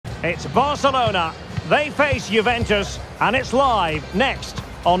It's Barcelona. They face Juventus, and it's live next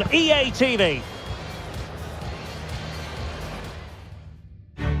on EA TV.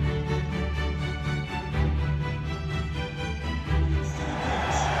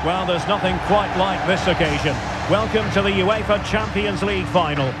 Well, there's nothing quite like this occasion. Welcome to the UEFA Champions League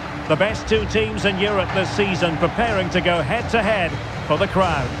final. The best two teams in Europe this season preparing to go head-to-head for the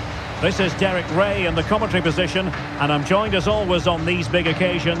crown. This is Derek Ray in the commentary position, and I'm joined as always on these big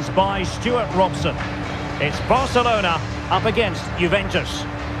occasions by Stuart Robson. It's Barcelona up against Juventus.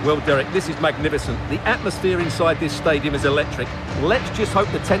 Well, Derek, this is magnificent. The atmosphere inside this stadium is electric. Let's just hope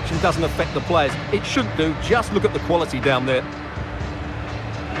the tension doesn't affect the players. It shouldn't do. Just look at the quality down there.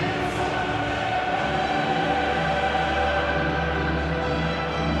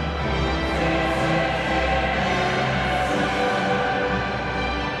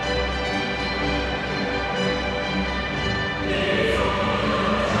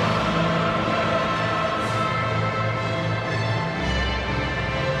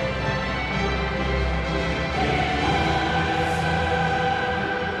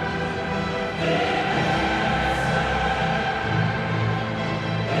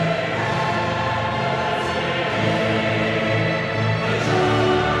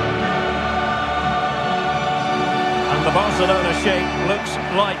 The Barcelona shape looks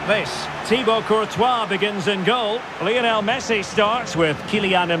like this. Thibaut Courtois begins in goal. Lionel Messi starts with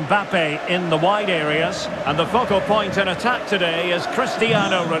Kylian Mbappe in the wide areas. And the focal point in attack today is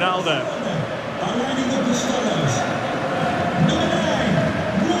Cristiano Ronaldo.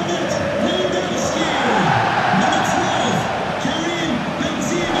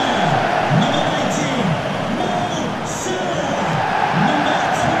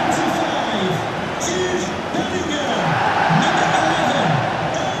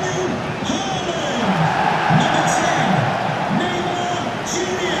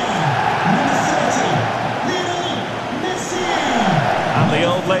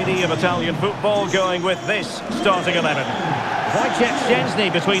 Lady of Italian football going with this starting 11. Wojciech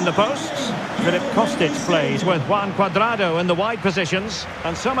Szczęsny between the posts. Filip Kostic plays with Juan Cuadrado in the wide positions.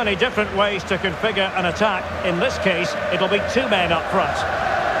 And so many different ways to configure an attack. In this case, it'll be two men up front.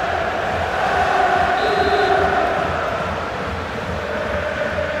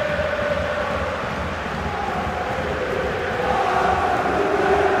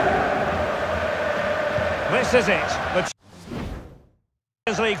 This is it. The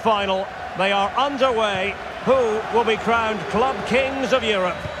Champions League final. They are underway. Who will be crowned club kings of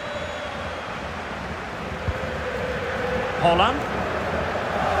Europe? Holland.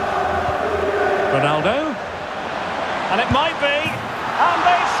 Ronaldo. And it might be. And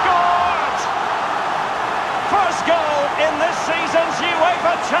they've scored! First goal in this season's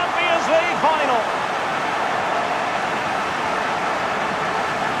UEFA Champions League final.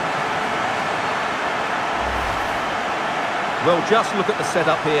 Well, just look at the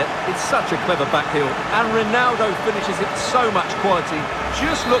setup here. It's such a clever back heel. And Ronaldo finishes it so much quality.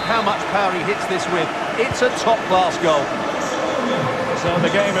 Just look how much power he hits this with. It's a top-class goal. So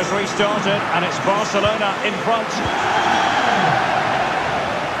the game has restarted, and it's Barcelona in front.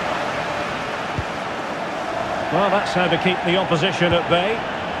 Well, that's how to keep the opposition at bay.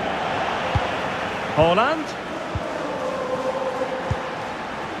 Holland.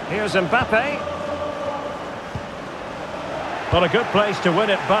 Here's Mbappe. Well, a good place to win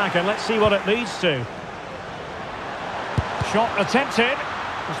it back, and let's see what it leads to. Shot attempted.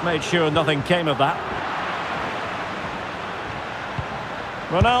 Just made sure nothing came of that.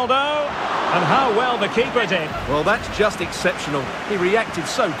 Ronaldo. And how well the keeper did. Well, that's just exceptional. He reacted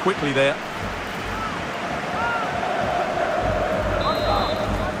so quickly there.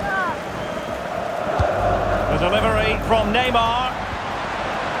 The delivery from Neymar.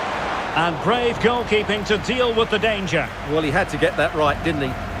 And brave goalkeeping to deal with the danger. Well, he had to get that right, didn't he?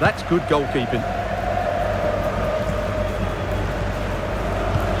 That's good goalkeeping.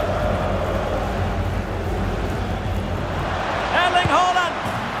 Erling Haaland!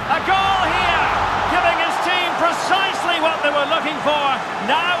 A goal here! Giving his team precisely what they were looking for.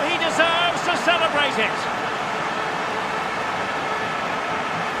 Now he deserves to celebrate it.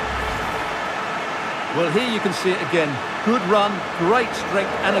 Well, here you can see it again. Good run, great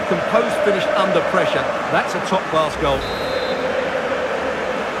strength, and a composed finish under pressure. That's a top-class goal.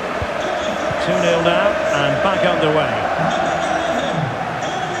 2-0 now, and back underway.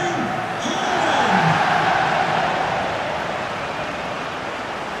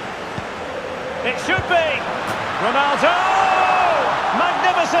 It should be. Ronaldo!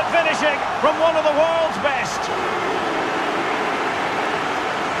 Magnificent finishing from one of the world's best.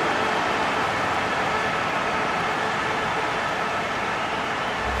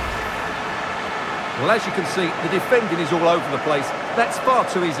 Well, as you can see, the defending is all over the place. That's far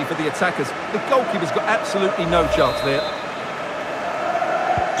too easy for the attackers. The goalkeeper's got absolutely no chance there.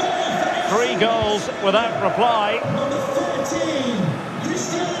 3 goals without reply.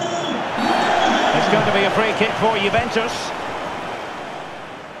 It's going to be a free kick for Juventus.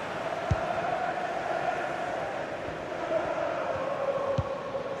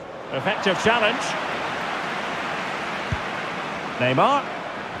 Effective challenge. Neymar.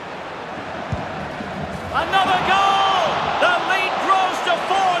 Another goal! The lead grows to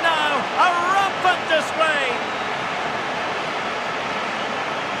 4 now. A rampant display.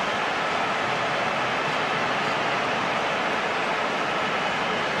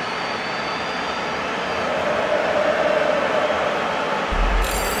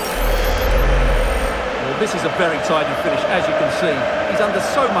 Well, this is a very tidy finish, as you can see. He's under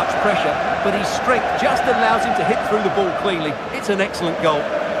so much pressure, but his strength just allows him to hit through the ball cleanly. It's an excellent goal.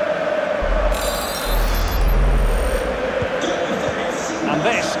 And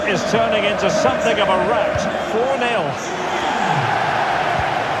this is turning into something of a rout. 4-0.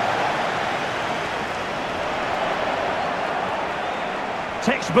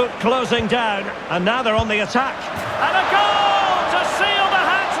 Textbook closing down, and now they're on the attack. And a goal to seal the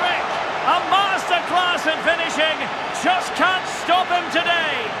hat-trick! A masterclass in finishing. Just can't stop him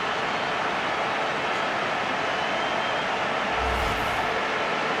today.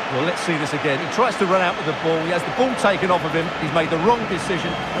 Well, let's see this again. He tries to run out with the ball. He has the ball taken off of him. He's made the wrong decision,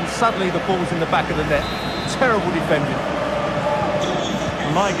 and suddenly the ball's in the back of the net. Terrible defending.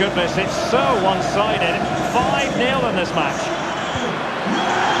 My goodness, it's so one-sided. 5-0 in this match.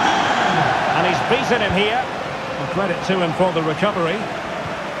 And he's beaten him here. Well, credit to him for the recovery.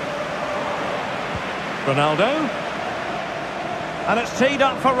 Ronaldo. And it's teed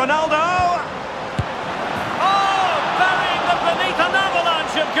up for Ronaldo. Oh, burying them beneath an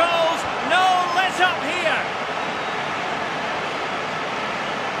avalanche of goals. No let-up here.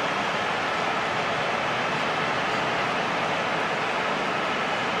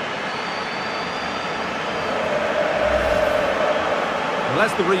 Well,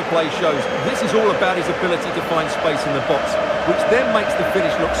 as the replay shows, this is all about his ability to find space in the box, which then makes the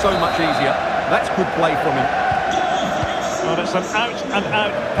finish look so much easier. That's good play from him. Well, it's an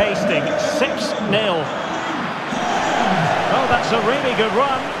out-and-out pasting. 6-0. Oh, that's a really good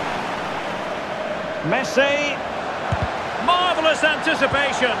run. Messi. Marvellous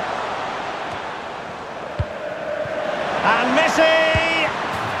anticipation. And Messi.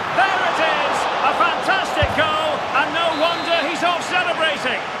 There it is. A fantastic goal. And no wonder he's off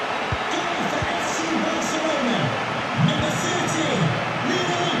celebrating. Barcelona, number 30,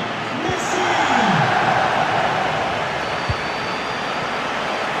 Messi.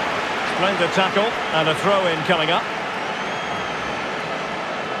 Splendid tackle and a throw-in coming up.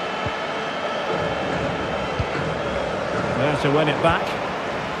 There to win it back.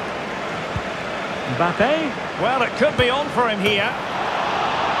 Mbappe. Well, it could be on for him here.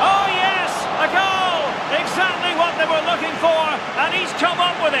 Oh, yes! A goal! Exactly what they were looking for, and he's come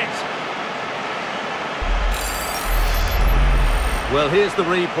up with it. Well, here's the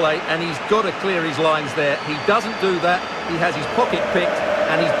replay, and he's got to clear his lines there. He doesn't do that. He has his pocket picked,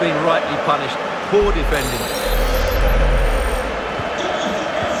 and he's been rightly punished. Poor defending.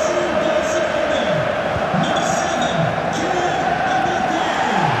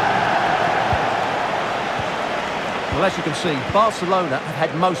 Well, as you can see, Barcelona have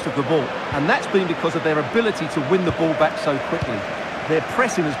had most of the ball, and that's been because of their ability to win the ball back so quickly. Their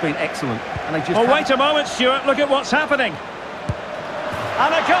pressing has been excellent, and they just... Oh, wait a moment, Stuart. Look at what's happening.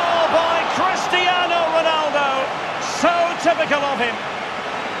 And a goal by Cristiano Ronaldo. So typical of him.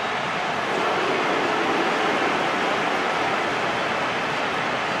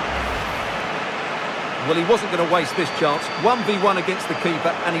 Well, he wasn't going to waste this chance. 1v1 against the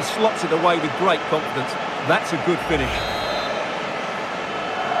keeper, and he slots it away with great confidence. That's a good finish.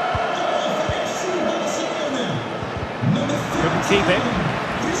 Couldn't keep it.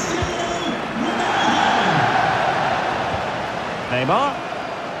 Neymar.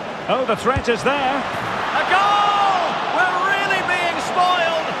 Oh, the threat is there. A goal! We're really being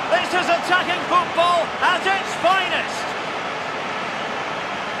spoiled. This is attacking football at its finest.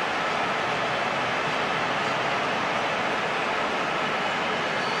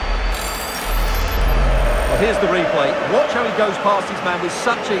 Here's the replay. Watch how he goes past his man with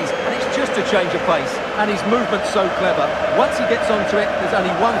such ease, and it's just a change of pace. And his movement's so clever. Once he gets onto it, there's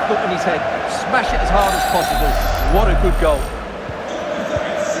only one foot in his head. Smash it as hard as possible. What a good goal.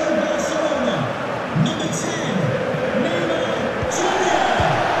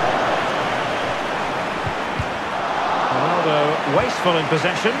 Ronaldo wasteful in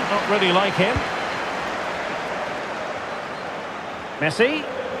possession, not really like him. Messi.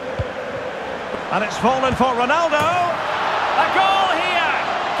 And it's fallen for Ronaldo. A goal here,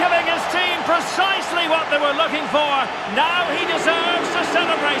 giving his team precisely what they were looking for. Now he deserves to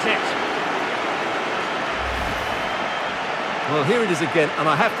celebrate it. Well, here it is again, and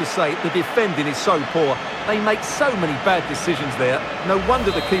I have to say, the defending is so poor. They make so many bad decisions there. No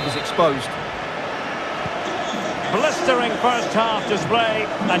wonder the keeper's exposed. Blistering first half display,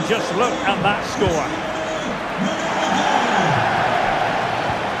 and just look at that score.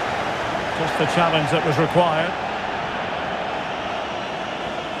 Just the challenge that was required.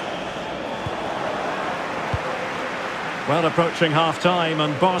 Well, approaching half-time,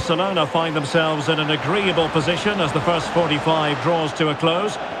 and Barcelona find themselves in an agreeable position as the first 45 draws to a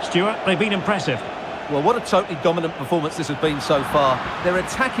close. Stuart, they've been impressive. Well, what a totally dominant performance this has been so far. Their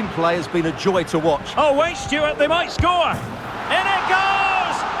attacking play has been a joy to watch. Oh, wait, Stuart, they might score. In it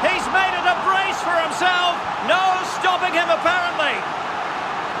goes! He's made it a brace for himself. No stopping him, apparently.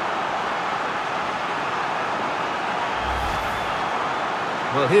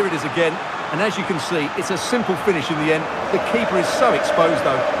 Well, here it is again. And as you can see, it's a simple finish in the end. The keeper is so exposed,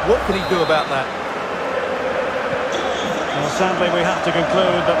 though. What can he do about that? Well, sadly, we have to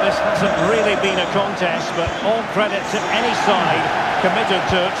conclude that this hasn't really been a contest, but all credit to any side committed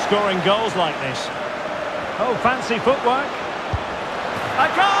to scoring goals like this. Oh, fancy footwork.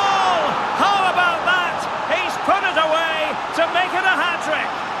 A goal! How about that? He's put it away to make it a hat-trick.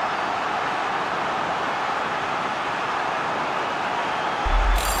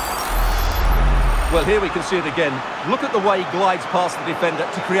 Well, here we can see it again. Look at the way he glides past the defender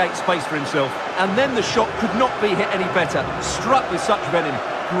to create space for himself. And then the shot could not be hit any better. Struck with such venom.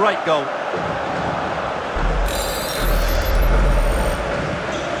 Great goal.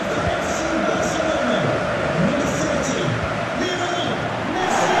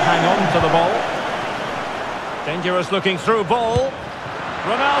 Hang on to the ball. Dangerous looking through ball.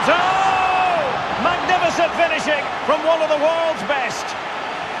 Ronaldo! Magnificent finishing from one of the world's best.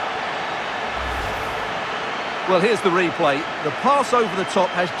 Well, here's the replay. The pass over the top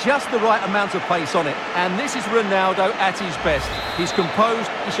has just the right amount of pace on it. And this is Ronaldo at his best. He's composed,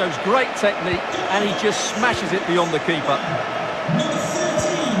 he shows great technique, and he just smashes it beyond the keeper.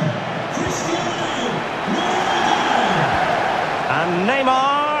 And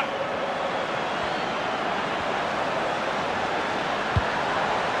Neymar.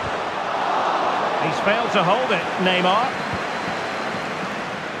 He's failed to hold it, Neymar.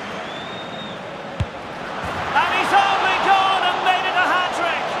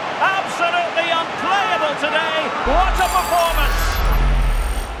 Today, what a performance!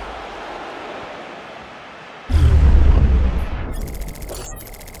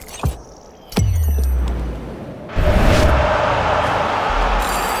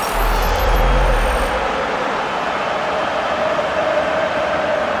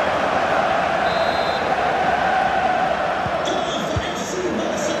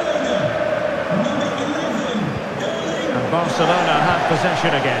 And Barcelona have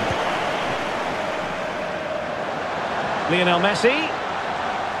possession again. Lionel Messi.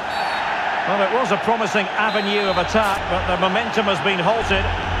 Well, it was a promising avenue of attack, but the momentum has been halted.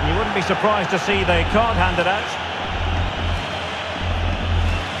 You wouldn't be surprised to see they can't hand it out.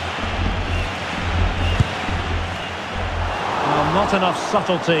 Well, not enough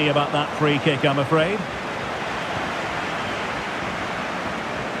subtlety about that free kick, I'm afraid.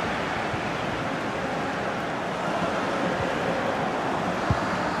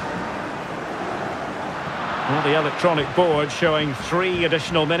 Well, the electronic board showing 3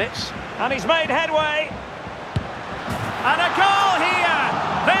 additional minutes. And he's made headway. And a goal here!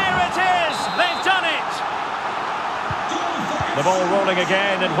 There it is! They've done it! The ball rolling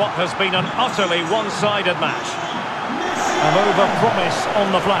again in what has been an utterly one-sided match. A move of promise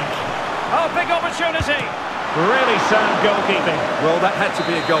on the flank. Oh, big opportunity! Really sound goalkeeping. Well, that had to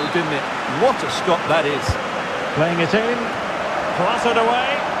be a goal, didn't it? What a stop that is. Playing it in. Clattered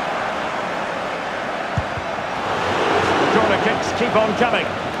away. Corner kicks keep on coming.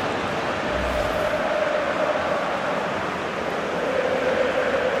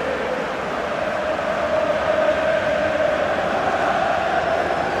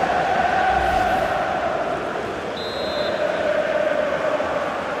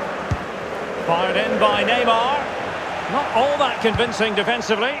 Fired in by Neymar. Not all that convincing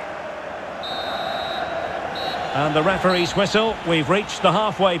defensively. And the referee's whistle. We've reached the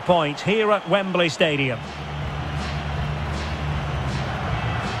halfway point here at Wembley Stadium.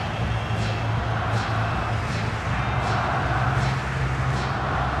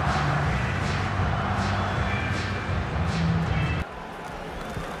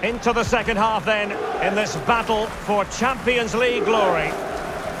 Into the second half then, in this battle for Champions League glory.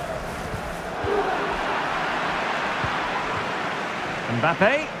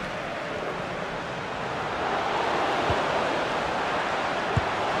 Mbappe.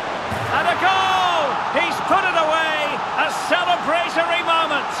 And a goal! He's put it away! A celebratory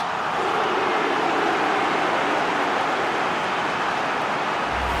moment!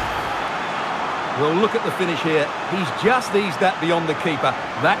 Well, look at the finish here. He's just eased that beyond the keeper.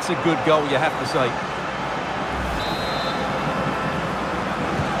 That's a good goal, you have to say.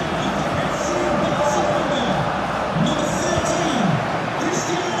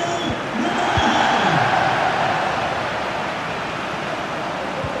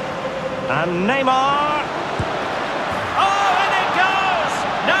 And Neymar. Oh, and it goes!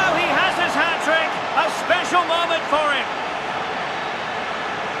 Now he has his hat-trick. A special moment for him.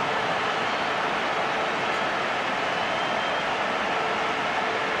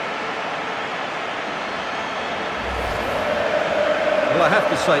 Well, I have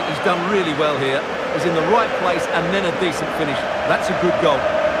to say, he's done really well here. He's in the right place and then a decent finish. That's a good goal.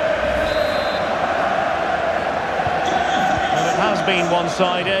 Well, it has been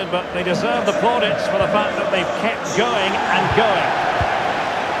one-sided, but they deserve the plaudits for the fact that they've kept going and going.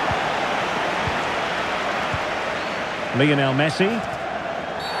 Lionel Messi.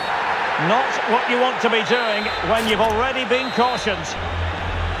 Not what you want to be doing when you've already been cautioned.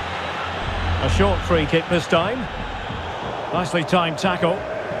 A short free kick this time. Nicely timed tackle.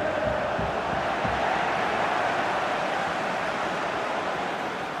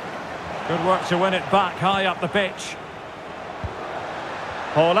 Good work to win it back high up the pitch.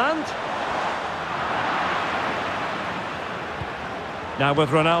 Haaland. Now with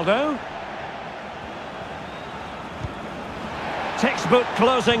Ronaldo. Textbook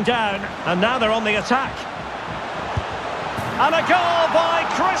closing down, and now they're on the attack. And a goal by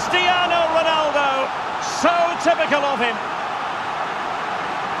Cristiano Ronaldo. So typical of him.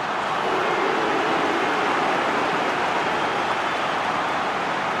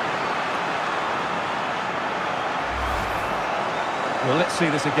 Well, let's see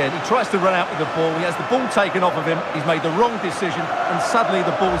this again. He tries to run out with the ball. He has the ball taken off of him. He's made the wrong decision, and suddenly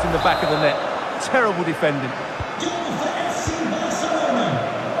the ball's in the back of the net. Terrible defending. Goal for FC Barcelona.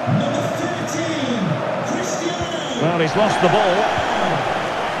 Number 13, Cristiano. Well, he's lost the ball.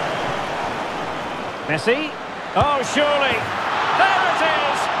 Messi. Oh, surely. There it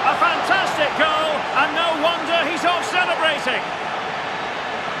is! A fantastic goal, and no wonder he's off celebrating.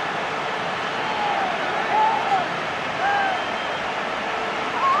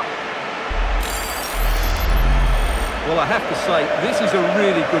 Well, I have to say, this is a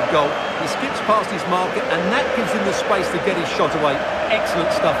really good goal. He skips past his marker, and that gives him the space to get his shot away. Excellent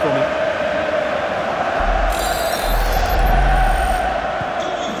stuff from him.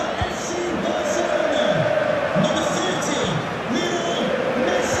 Goal for FC Barcelona. Number 30, Lionel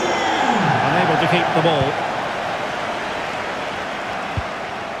Messi. Unable to keep the ball.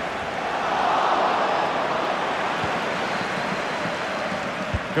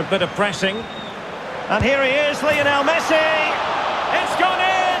 Good bit of pressing. And here he is, Lionel Messi. It's gone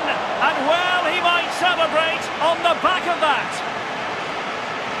in! And well, he might celebrate on the back of that.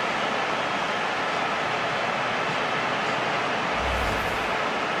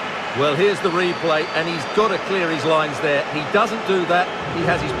 Well, here's the replay, and he's got to clear his lines there. He doesn't do that. He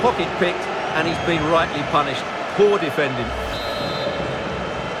has his pocket picked, and he's been rightly punished. Poor defending.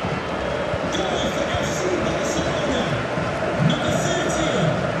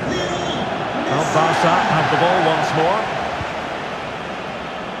 Barca have the ball once more.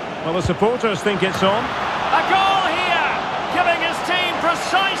 Well, the supporters think it's on. A goal here! Giving his team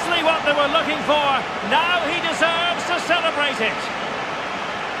precisely what they were looking for. Now he deserves to celebrate it.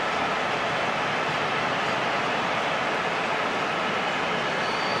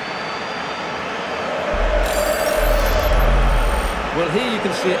 Well, here you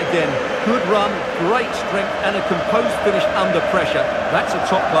can see it again. Good run, great strength, and a composed finish under pressure. That's a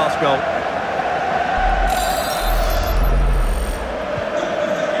top-class goal.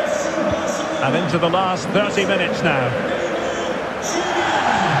 And into the last 30 minutes now.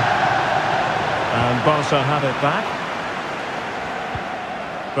 And Barca have it back.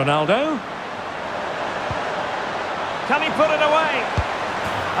 Ronaldo. Can he put it away?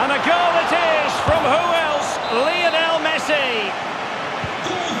 And a goal it is from who else? Lionel Messi.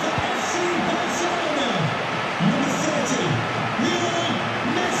 Goal for FC Barcelona. Number 30, Lionel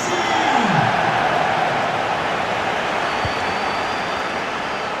Messi.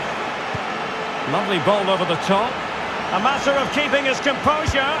 Lovely ball over the top. A matter of keeping his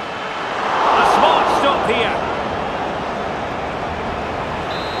composure. A smart stop here.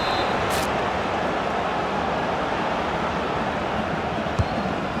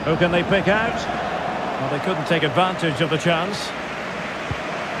 Who can they pick out? Well, they couldn't take advantage of the chance.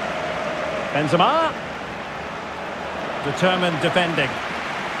 Benzema. Determined defending.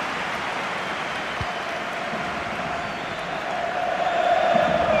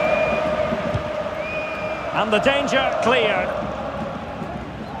 And the danger cleared.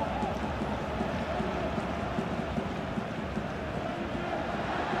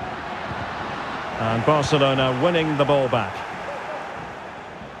 And Barcelona winning the ball back.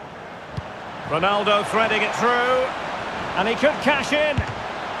 Ronaldo threading it through. And he could cash in.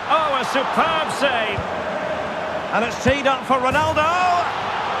 Oh, a superb save. And it's teed up for Ronaldo.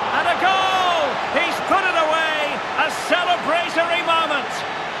 And a goal! He's put it away. A celebratory moment.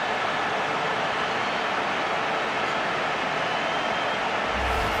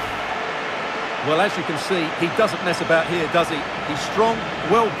 Well, as you can see, he doesn't mess about here, does he? He's strong,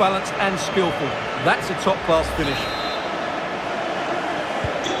 well-balanced and skillful. That's a top-class finish.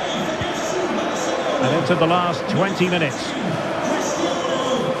 And into the last 20 minutes.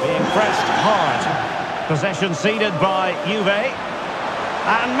 Being pressed hard. Possession ceded by Juve.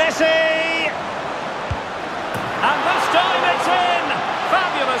 And Messi! And this time it's in!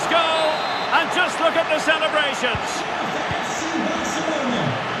 Fabulous goal! And just look at the celebrations.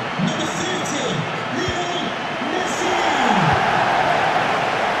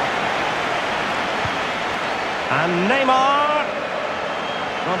 And Neymar.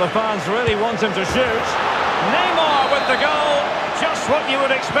 Well, the fans really want him to shoot. Neymar with the goal. Just what you would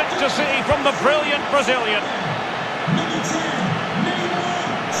expect to see from the brilliant Brazilian.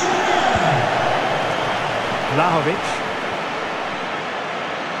 Vlahovic.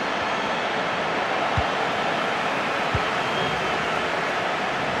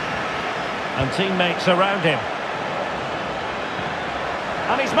 And teammates around him.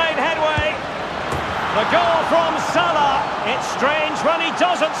 And he's made headway. The goal from Salah. It's strange when he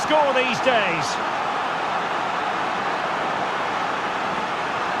doesn't score these days.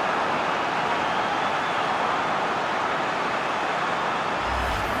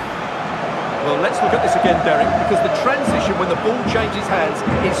 Well, let's look at this again, Derek, because the transition when the ball changes hands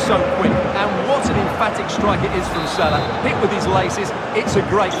is so quick. And what an emphatic strike it is from Salah. Hit with his laces. It's a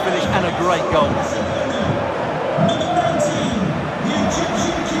great finish and a great goal.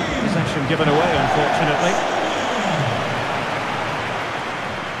 Possession given away, unfortunately.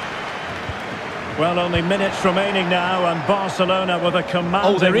 Well, only minutes remaining now, and Barcelona with a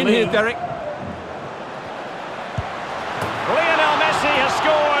commanding Oh, they're in lead. here, Derek. Lionel Messi has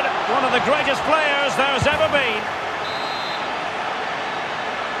scored. One of the greatest players there's ever been.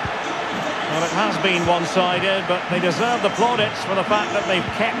 Well, it has been one-sided, but they deserve the plaudits for the fact that they've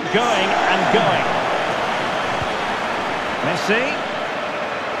kept going and going. Messi.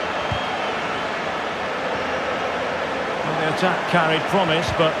 Well, the attack carried promise,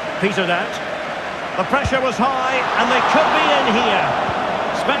 but petered out. The pressure was high, and they could be in here.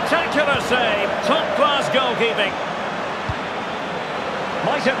 Spectacular save, top-class goalkeeping.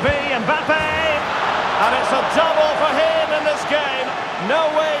 Might it be Mbappe? And it's a double for him in this game. No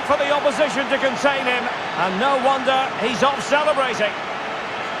way for the opposition to contain him. And no wonder he's off celebrating.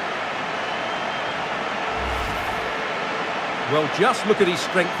 Well, just look at his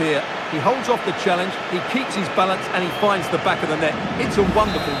strength here. He holds off the challenge, he keeps his balance and he finds the back of the net. It's a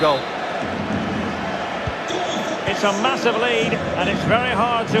wonderful goal. It's a massive lead, and it's very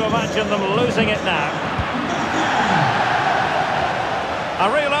hard to imagine them losing it now. A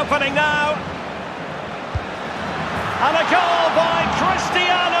real opening now. And a goal by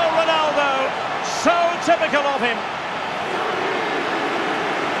Cristiano Ronaldo. So typical of him.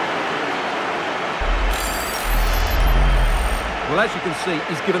 Well, as you can see,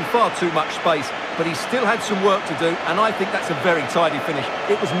 he's given far too much space, but he's still had some work to do, and I think that's a very tidy finish.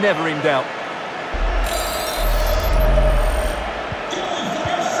 It was never in doubt.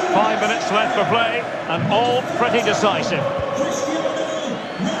 5 minutes left for play, and all pretty decisive.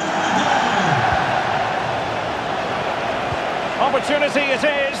 Opportunity it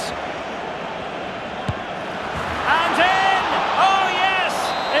is. And in! Oh yes!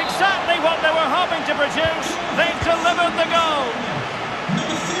 Exactly what they were hoping to produce. They've delivered the goal.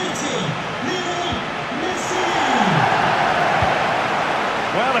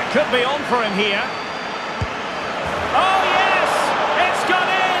 Well, it could be on for him here. Oh yes! It's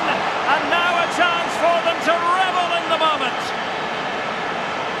gone in! And now a chance for them to revel in the moment.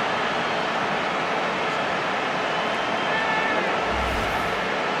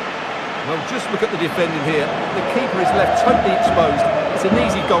 Well, just look at the defending here. The keeper is left totally exposed. It's an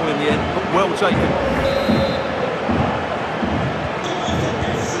easy goal in the end, but well taken.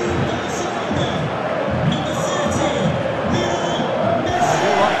 I do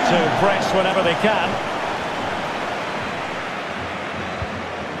like whenever they can.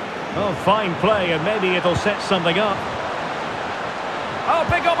 Oh, fine play, and maybe it'll set something up. Oh,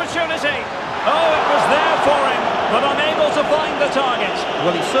 big opportunity. Oh, it was there for him, but unable to find the target.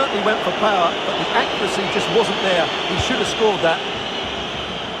 Well, he certainly went for power, but the accuracy just wasn't there. He should have scored that.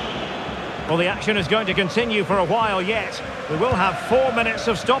 Well, the action is going to continue for a while yet. We will have 4 minutes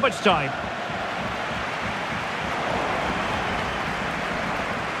of stoppage time.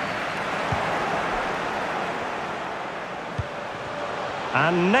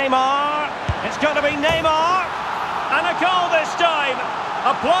 And Neymar. It's going to be Neymar. And a goal this time.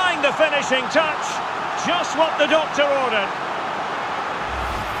 Applying the finishing touch. Just what the doctor ordered.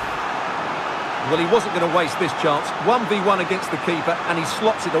 Well, he wasn't going to waste this chance. 1v1 against the keeper, and he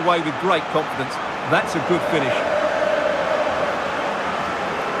slots it away with great confidence. That's a good finish.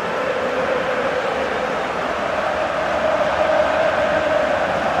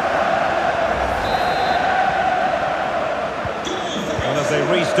 And as they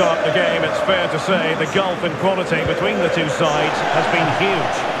restart the game, it's fair to say the gulf in quality between the two sides has been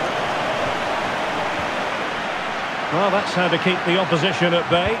huge. Well, that's how to keep the opposition at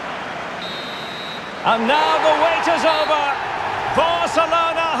bay. And now the wait is over.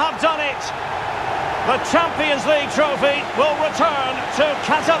 Barcelona have done it. The Champions League trophy will return to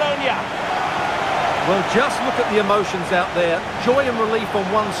Catalonia. Well, just look at the emotions out there. Joy and relief on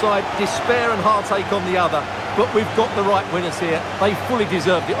one side, despair and heartache on the other. But we've got the right winners here. They fully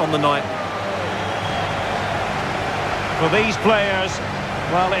deserved it on the night. For these players,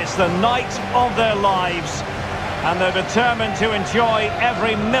 well, it's the night of their lives. And they're determined to enjoy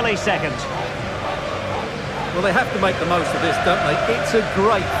every millisecond. Well, they have to make the most of this, don't they? It's a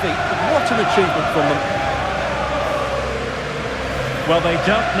great feat. What an achievement from them. Well, they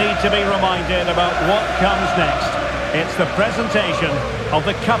don't need to be reminded about what comes next. It's the presentation of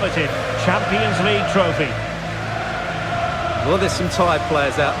the coveted Champions League trophy. Well, there's some tired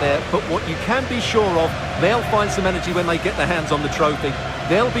players out there, but what you can be sure of, they'll find some energy when they get their hands on the trophy.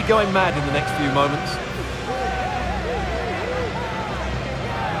 They'll be going mad in the next few moments.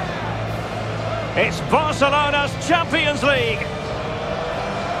 It's Barcelona's Champions League.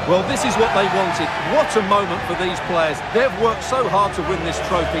 Well, this is what they wanted. What a moment for these players. They've worked so hard to win this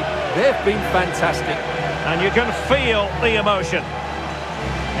trophy. They've been fantastic. And you can feel the emotion.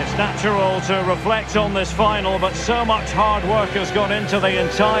 It's natural to reflect on this final, but so much hard work has gone into the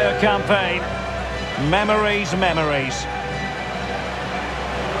entire campaign. Memories, memories.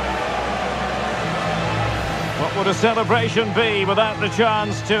 What would a celebration be without the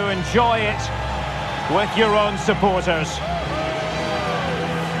chance to enjoy it with your own supporters?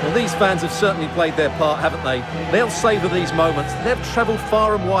 Well, these fans have certainly played their part, haven't they? They'll savour these moments. They've travelled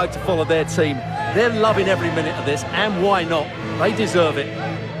far and wide to follow their team. They're loving every minute of this, and why not? They deserve it.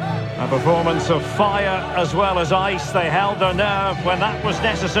 A performance of fire as well as ice. They held their nerve when that was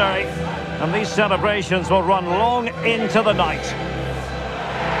necessary. And these celebrations will run long into the night.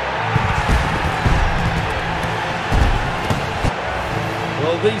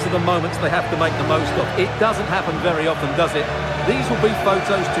 Well, these are the moments they have to make the most of. It doesn't happen very often, does it? These will be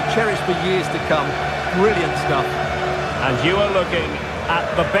photos to cherish for years to come. Brilliant stuff. And you are looking at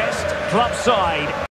the best club side